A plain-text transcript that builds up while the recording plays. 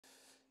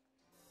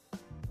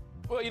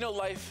Well,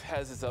 life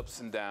has its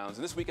ups and downs.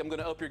 And this week, I'm going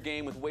to up your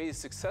game with ways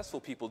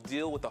successful people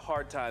deal with the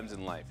hard times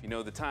in life.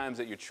 The times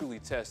that you're truly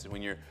tested,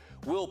 when your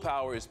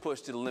willpower is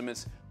pushed to the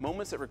limits,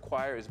 moments that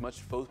require as much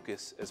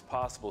focus as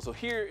possible. So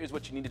here is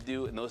what you need to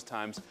do in those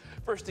times.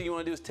 First thing you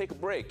want to do is take a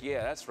break.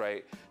 Yeah, that's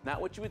right. Not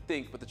what you would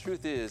think, but the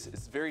truth is,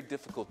 it's very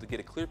difficult to get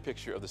a clear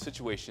picture of the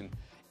situation,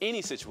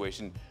 any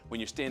situation, when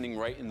you're standing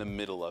right in the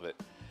middle of it.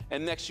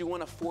 And next, you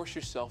want to force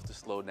yourself to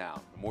slow down.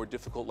 The more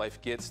difficult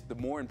life gets, the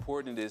more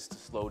important it is to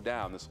slow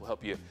down. This will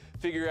help you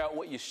figure out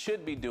what you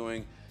should be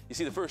doing. You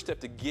see, the first step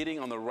to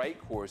getting on the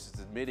right course is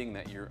admitting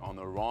that you're on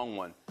the wrong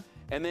one.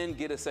 And then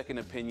get a second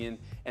opinion,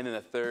 and then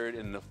a third,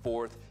 and a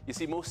fourth. You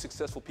see, most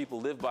successful people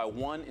live by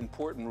one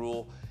important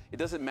rule. It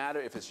doesn't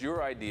matter if it's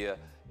your idea,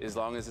 as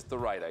long as it's the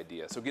right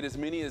idea. So get as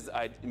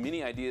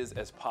many ideas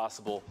as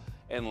possible.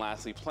 And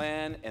lastly,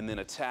 plan and then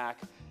attack.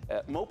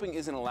 Moping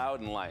isn't allowed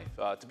in life.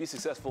 To be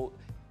successful,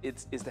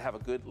 is to have a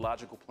good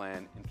logical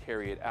plan and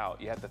carry it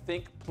out. You have to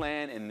think,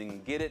 plan, and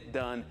then get it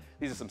done.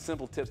 These are some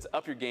simple tips to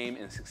up your game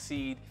and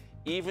succeed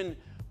even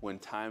when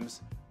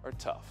times are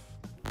tough.